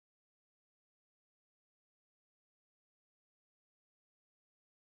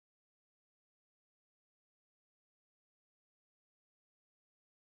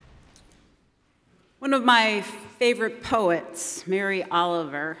One of my favorite poets, Mary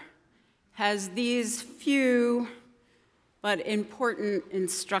Oliver, has these few but important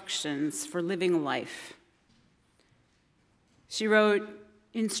instructions for living life. She wrote,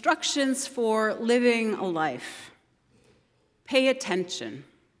 "Instructions for living a life. Pay attention.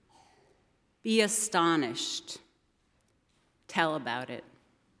 Be astonished. Tell about it."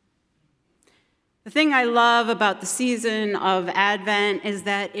 The thing I love about the season of Advent is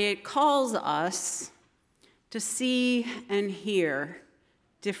that it calls us to see and hear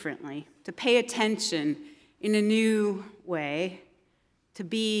differently, to pay attention in a new way, to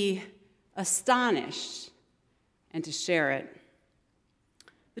be astonished, and to share it.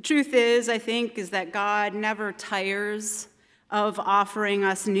 The truth is, I think, is that God never tires of offering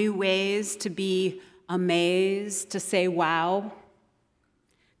us new ways to be amazed, to say wow.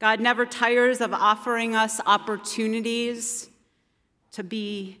 God never tires of offering us opportunities to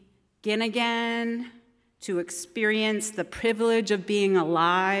begin again, to experience the privilege of being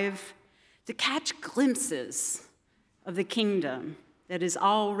alive, to catch glimpses of the kingdom that is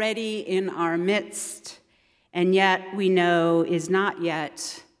already in our midst, and yet we know is not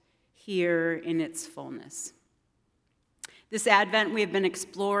yet here in its fullness. This Advent, we have been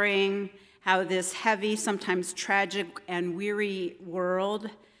exploring how this heavy, sometimes tragic and weary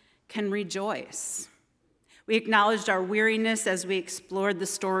world can rejoice. We acknowledged our weariness as we explored the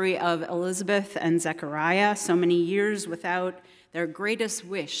story of Elizabeth and Zechariah, so many years without their greatest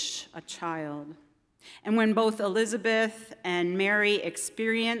wish, a child. And when both Elizabeth and Mary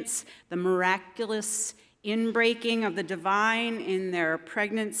experience the miraculous inbreaking of the divine in their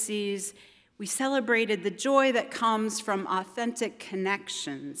pregnancies, we celebrated the joy that comes from authentic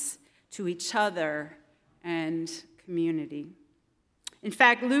connections to each other and community. In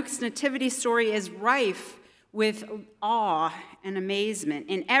fact, Luke's nativity story is rife with awe and amazement.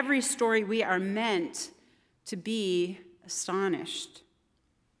 In every story, we are meant to be astonished.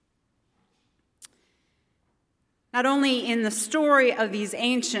 Not only in the story of these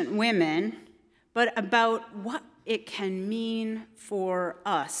ancient women, but about what it can mean for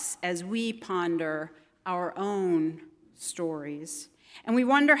us as we ponder our own stories. And we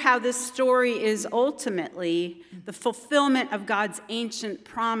wonder how this story is ultimately the fulfillment of God's ancient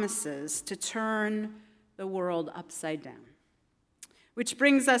promises to turn the world upside down. Which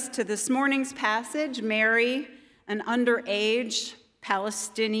brings us to this morning's passage, Mary, an underage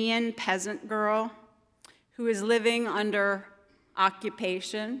Palestinian peasant girl who is living under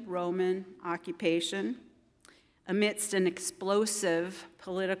occupation, Roman occupation, amidst an explosive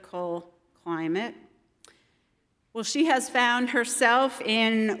political climate. Well, she has found herself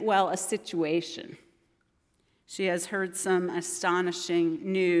in, a situation. She has heard some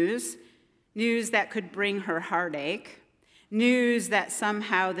astonishing news that could bring her heartache, news that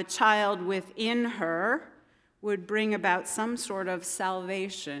somehow the child within her would bring about some sort of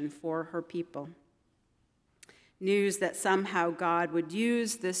salvation for her people. News that somehow God would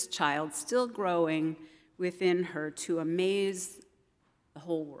use this child still growing within her to amaze the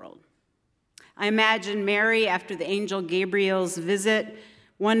whole world. I imagine Mary, after the angel Gabriel's visit,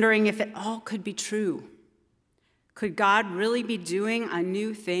 wondering if it all could be true. Could God really be doing a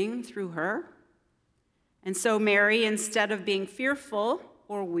new thing through her? And so Mary, instead of being fearful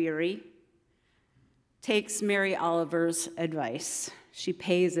or weary, takes Mary Oliver's advice. She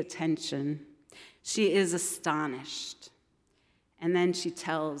pays attention. She is astonished. And then she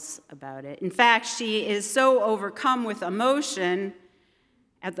tells about it. In fact, she is so overcome with emotion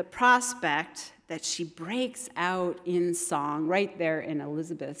at the prospect that she breaks out in song right there in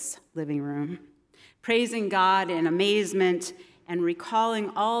Elizabeth's living room, praising God in amazement and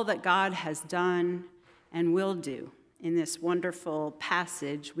recalling all that God has done and will do in this wonderful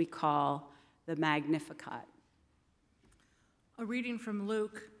passage we call the Magnificat. A reading from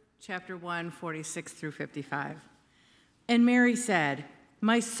Luke chapter 1, 46 through 55. And Mary said,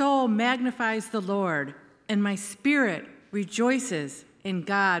 "My soul magnifies the Lord, and my spirit rejoices in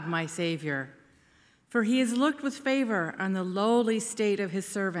God my Savior. For he has looked with favor on the lowly state of his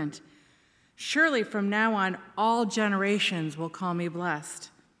servant. Surely from now on all generations will call me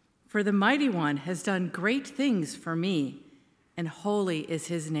blessed. For the Mighty One has done great things for me, and holy is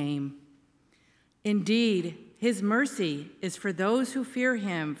his name. Indeed, his mercy is for those who fear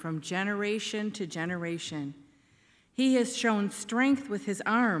him from generation to generation. He has shown strength with his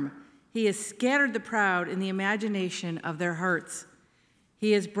arm. He has scattered the proud in the imagination of their hearts.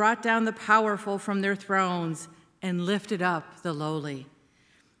 He has brought down the powerful from their thrones and lifted up the lowly.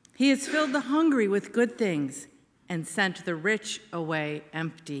 He has filled the hungry with good things and sent the rich away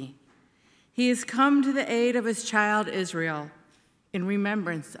empty. He has come to the aid of his child Israel in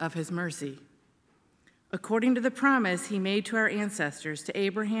remembrance of his mercy. according to the promise he made to our ancestors, to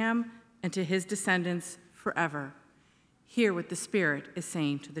Abraham and to his descendants forever. Hear what the Spirit is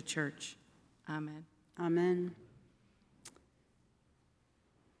saying to the church. Amen. Amen.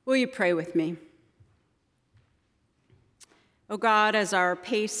 Will you pray with me? O God, as our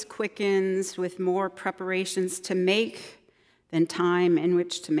pace quickens with more preparations to make than time in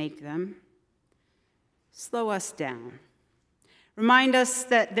which to make them, slow us down. Remind us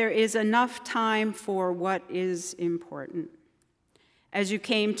that there is enough time for what is important. As you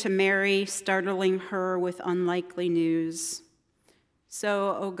came to Mary, startling her with unlikely news,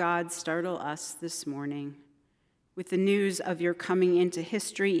 so, O God, startle us this morning with the news of your coming into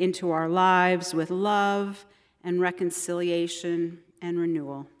history, into our lives, with love and reconciliation and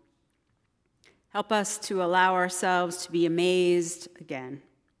renewal. Help us to allow ourselves to be amazed again,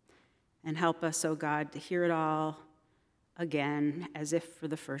 and help us, O God, to hear it all again as if for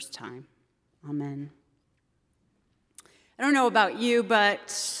the first time. Amen. I don't know about you,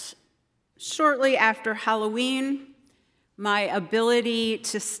 but shortly after Halloween, my ability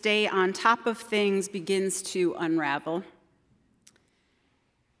to stay on top of things begins to unravel.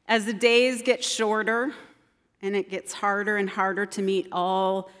 As the days get shorter and it gets harder and harder to meet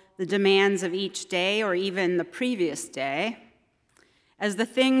all the demands of each day or even the previous day, as the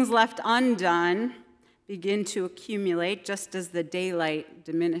things left undone begin to accumulate just as the daylight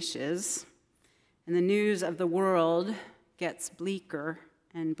diminishes and the news of the world gets bleaker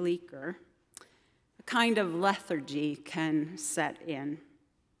and bleaker, a kind of lethargy can set in.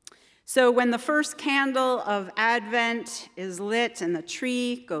 So when the first candle of Advent is lit and the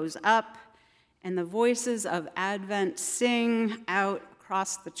tree goes up and the voices of Advent sing out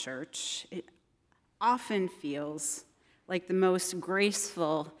across the church, it often feels like the most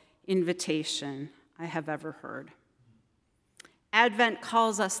graceful invitation I have ever heard. Advent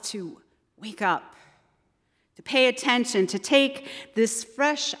calls us to wake up, to pay attention, to take this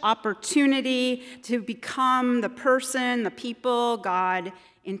fresh opportunity to become the person, the people God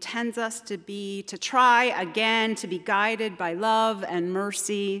intends us to be, to try again, to be guided by love and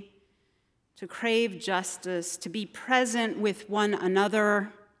mercy, to crave justice, to be present with one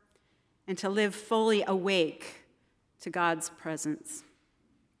another, and to live fully awake to God's presence.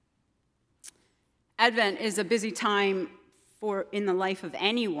 Advent is a busy time in the life of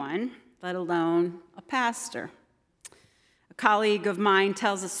anyone, let alone a pastor. A colleague of mine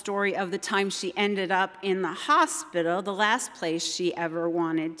tells a story of the time she ended up in the hospital, the last place she ever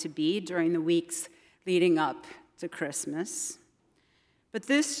wanted to be during the weeks leading up to Christmas. But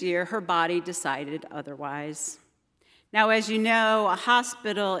this year, her body decided otherwise. Now, as you know, a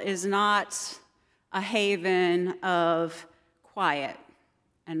hospital is not a haven of quiet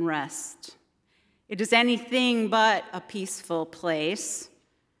and rest. It is anything but a peaceful place.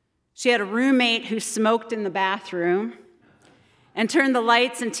 She had a roommate who smoked in the bathroom and turned the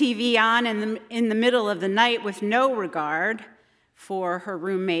lights and TV on in the middle of the night with no regard for her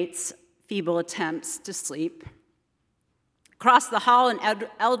roommate's feeble attempts to sleep. Across the hall, an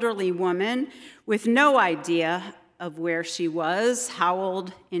elderly woman with no idea of where she was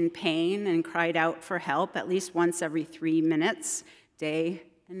howled in pain and cried out for help at least once every 3 minutes, day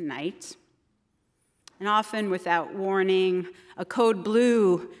and night. And often without warning, a code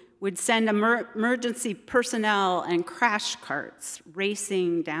blue would send emergency personnel and crash carts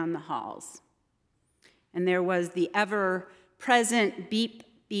racing down the halls. And there was the ever-present beep,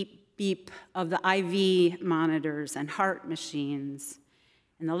 beep, beep of the IV monitors and heart machines,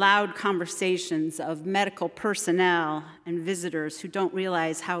 and the loud conversations of medical personnel and visitors who don't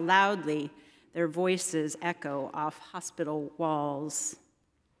realize how loudly their voices echo off hospital walls.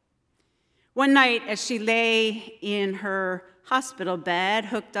 One night, as she lay in her hospital bed,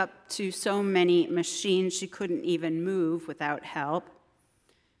 hooked up to so many machines she couldn't even move without help,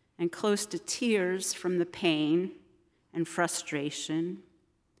 and close to tears from the pain and frustration,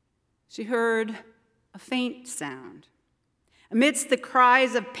 she heard a faint sound. Amidst the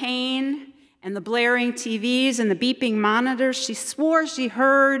cries of pain and the blaring TVs and the beeping monitors, she swore she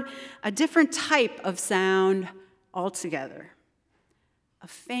heard a different type of sound altogether. A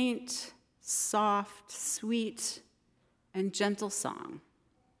faint, soft, sweet, and gentle song.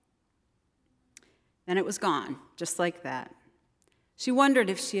 Then it was gone, just like that. She wondered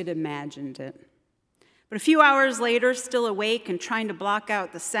if she had imagined it. But a few hours later, still awake and trying to block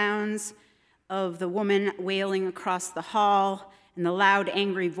out the sounds of the woman wailing across the hall and the loud,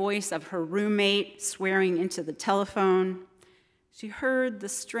 angry voice of her roommate swearing into the telephone, she heard the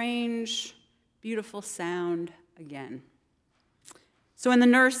strange, beautiful sound again. So when the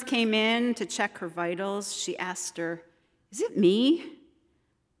nurse came in to check her vitals, she asked her, "Is it me?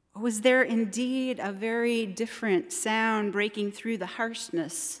 Or was there indeed a very different sound breaking through the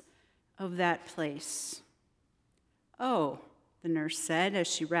harshness of that place? Oh, the nurse said as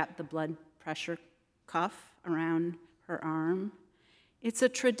she wrapped the blood pressure cuff around her arm. It's a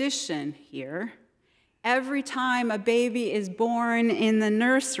tradition here. Every time a baby is born in the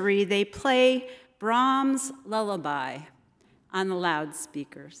nursery, they play Brahms' lullaby on the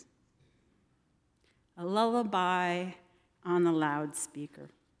loudspeakers. A lullaby on the loudspeaker,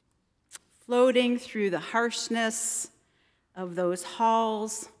 floating through the harshness of those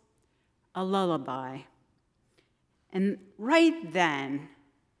halls, a lullaby. And right then,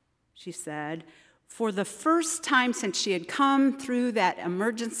 she said, for the first time since she had come through that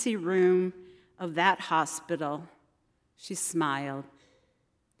emergency room of that hospital, she smiled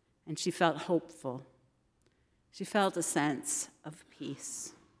and she felt hopeful. She felt a sense of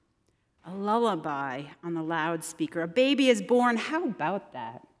peace. A lullaby on the loudspeaker. A baby is born. How about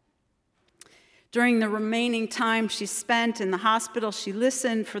that? During the remaining time she spent in the hospital, she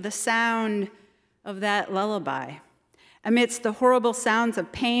listened for the sound of that lullaby. Amidst the horrible sounds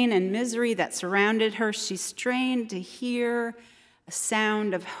of pain and misery that surrounded her, she strained to hear a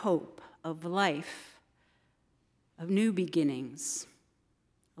sound of hope, of life, of new beginnings.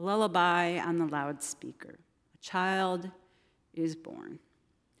 A lullaby on the loudspeaker. A child is born.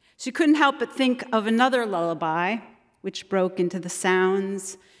 She couldn't help but think of another lullaby, which broke into the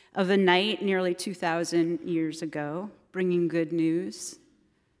sounds of a night nearly 2,000 years ago, bringing good news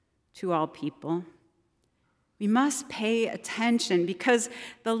to all people. We must pay attention because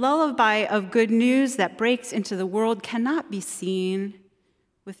the lullaby of good news that breaks into the world cannot be seen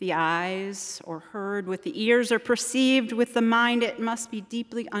with the eyes or heard with the ears or perceived with the mind. It must be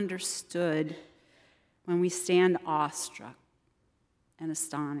deeply understood when we stand awestruck and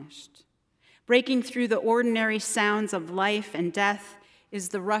astonished. Breaking through the ordinary sounds of life and death is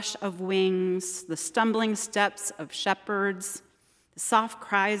the rush of wings, the stumbling steps of shepherds, the soft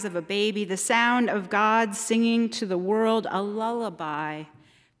cries of a baby, the sound of God singing to the world a lullaby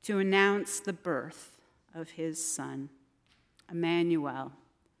to announce the birth of his Son, Emmanuel,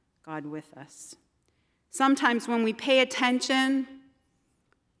 God with us. Sometimes when we pay attention,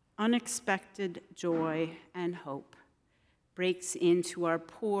 unexpected joy and hope breaks into our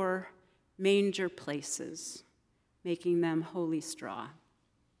poor manger places, making them holy straw.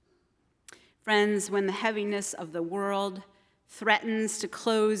 Friends, when the heaviness of the world threatens to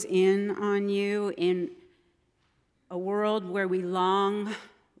close in on you in a world where we long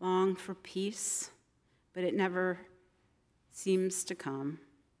for peace, but it never seems to come,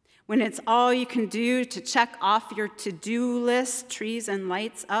 when it's all you can do to check off your to-do list, trees and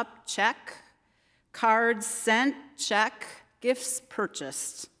lights up, check, cards sent, check, gifts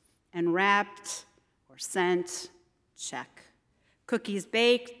purchased and wrapped or sent, check, cookies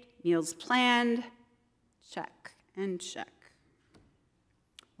baked, meals planned, check and check.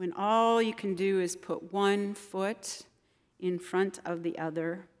 When all you can do is put one foot in front of the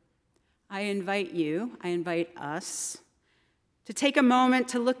other, I invite us, to take a moment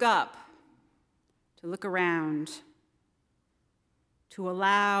to look up, to look around, to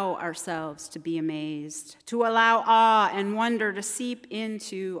allow ourselves to be amazed, to allow awe and wonder to seep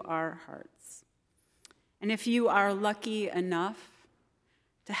into our hearts. And if you are lucky enough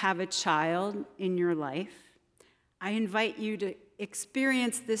to have a child in your life, I invite you to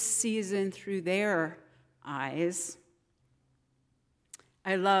experience this season through their eyes.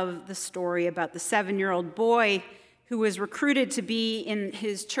 I love the story about the 7-year-old boy who was recruited to be in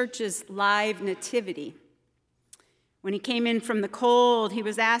his church's live nativity. When he came in from the cold, he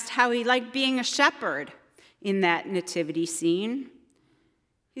was asked how he liked being a shepherd in that nativity scene.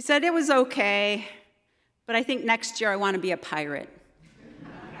 He said, "It was okay, but I think next year I want to be a pirate."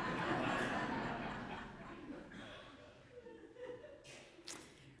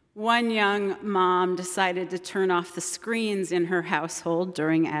 One young mom decided to turn off the screens in her household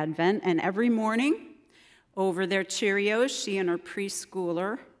during Advent, and every morning, over their Cheerios, she and her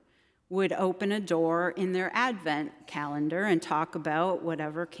preschooler would open a door in their Advent calendar and talk about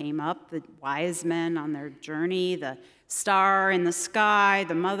whatever came up, the wise men on their journey, the star in the sky,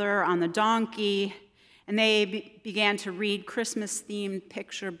 the mother on the donkey, and they began to read Christmas-themed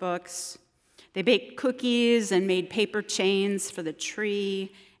picture books. They baked cookies and made paper chains for the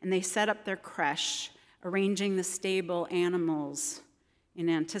tree, and they set up their creche, arranging the stable animals in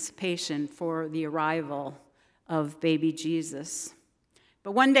anticipation for the arrival of baby Jesus.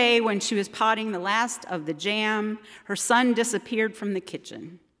 But one day, when she was potting the last of the jam, her son disappeared from the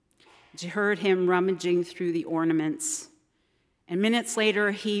kitchen. She heard him rummaging through the ornaments, and minutes later,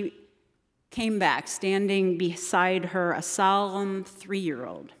 he came back, standing beside her, a solemn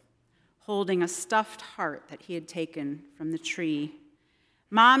 3-year-old holding a stuffed heart that he had taken from the tree.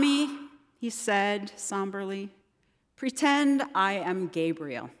 "Mommy," he said somberly, "pretend I am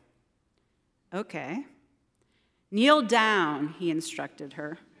Gabriel." "Okay." "Kneel down," he instructed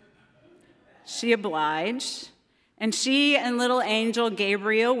her. She obliged, and she and little angel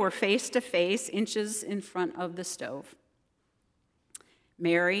Gabriel were face to face, inches in front of the stove.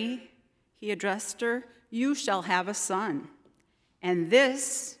 "Mary," he addressed her, "you shall have a son. And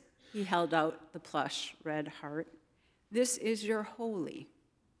this," he held out the plush red heart, "this is your holy.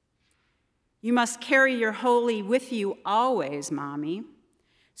 You must carry your holy with you always, Mommy,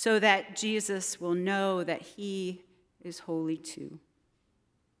 so that Jesus will know that he is holy too."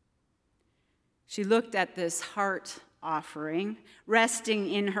 She looked at this heart offering resting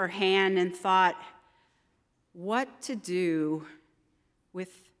in her hand and thought what to do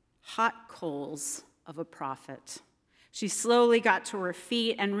with hot coals of a prophet. She slowly got to her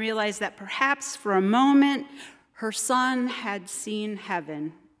feet and realized that perhaps for a moment her son had seen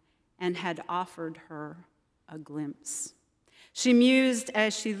heaven and had offered her a glimpse. She mused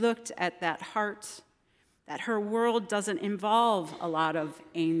as she looked at that heart that her world doesn't involve a lot of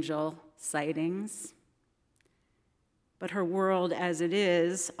angel sightings, but her world as it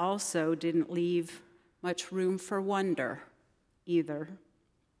is also didn't leave much room for wonder either.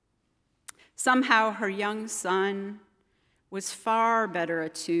 Somehow her young son was far better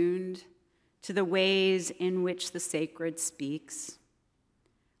attuned to the ways in which the sacred speaks.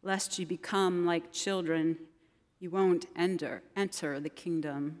 Lest you become like children, you won't enter the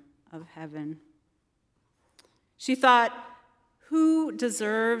kingdom of heaven. She thought, who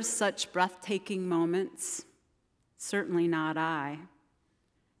deserves such breathtaking moments? Certainly not I.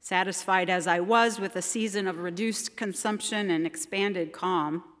 Satisfied as I was with a season of reduced consumption and expanded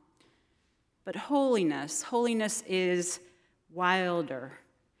calm. But holiness is wilder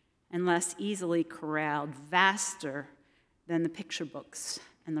and less easily corralled, vaster than the picture books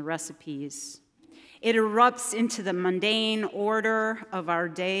and the recipes. It erupts into the mundane order of our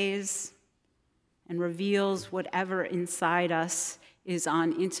days and reveals whatever inside us is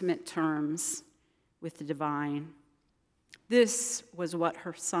on intimate terms with the divine. This was what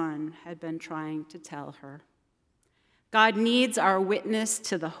her son had been trying to tell her. God needs our witness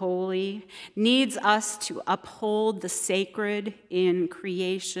to the holy, needs us to uphold the sacred in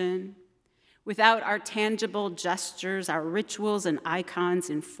creation. Without our tangible gestures, our rituals and icons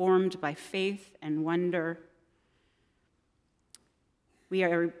informed by faith and wonder, we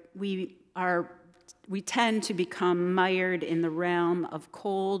tend to become mired in the realm of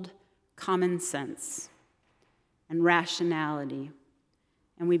cold common sense and rationality,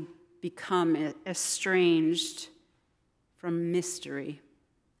 and we become estranged from mystery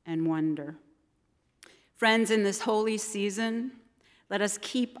and wonder. Friends, in this holy season, let us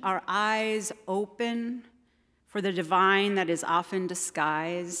keep our eyes open for the divine that is often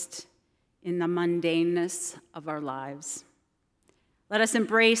disguised in the mundaneness of our lives. Let us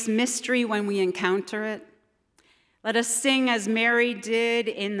embrace mystery when we encounter it. Let us sing as Mary did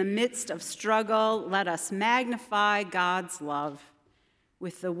in the midst of struggle. Let us magnify God's love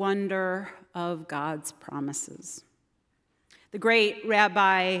with the wonder of God's promises. The great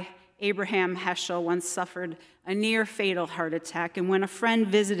Rabbi Abraham Heschel once suffered a near-fatal heart attack, and when a friend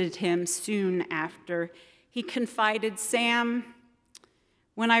visited him soon after, he confided, "Sam,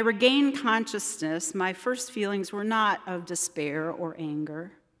 when I regained consciousness, my first feelings were not of despair or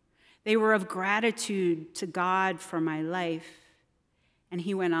anger. They were of gratitude to God for my life." And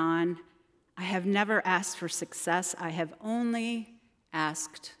he went on, "I have never asked for success. I have only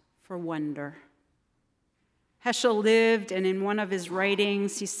asked for wonder." Heschel lived, and in one of his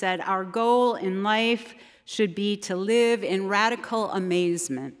writings, he said, "Our goal in life should be to live in radical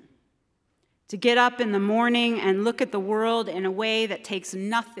amazement, to get up in the morning and look at the world in a way that takes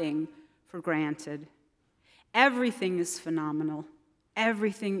nothing for granted. Everything is phenomenal.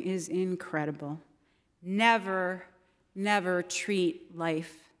 Everything is incredible. Never, never treat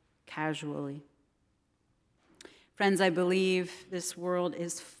life casually." Friends, I believe this world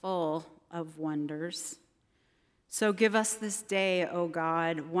is full of wonders. So give us this day, O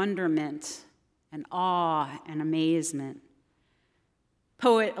God, wonderment and awe and amazement.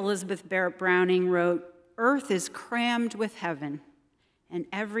 Poet Elizabeth Barrett Browning wrote, "Earth is crammed with heaven, and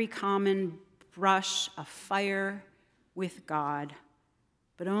every common brush afire with God.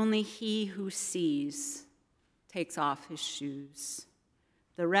 But only he who sees takes off his shoes.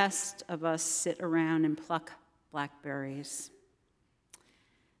 The rest of us sit around and pluck blackberries."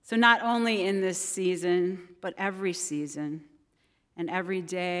 So not only in this season, but every season, and every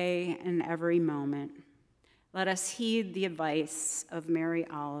day and every moment, let us heed the advice of Mary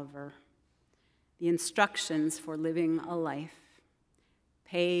Oliver. the instructions for living a life.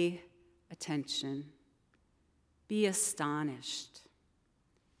 Pay attention. Be astonished.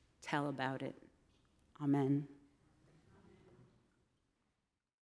 Tell about it. Amen.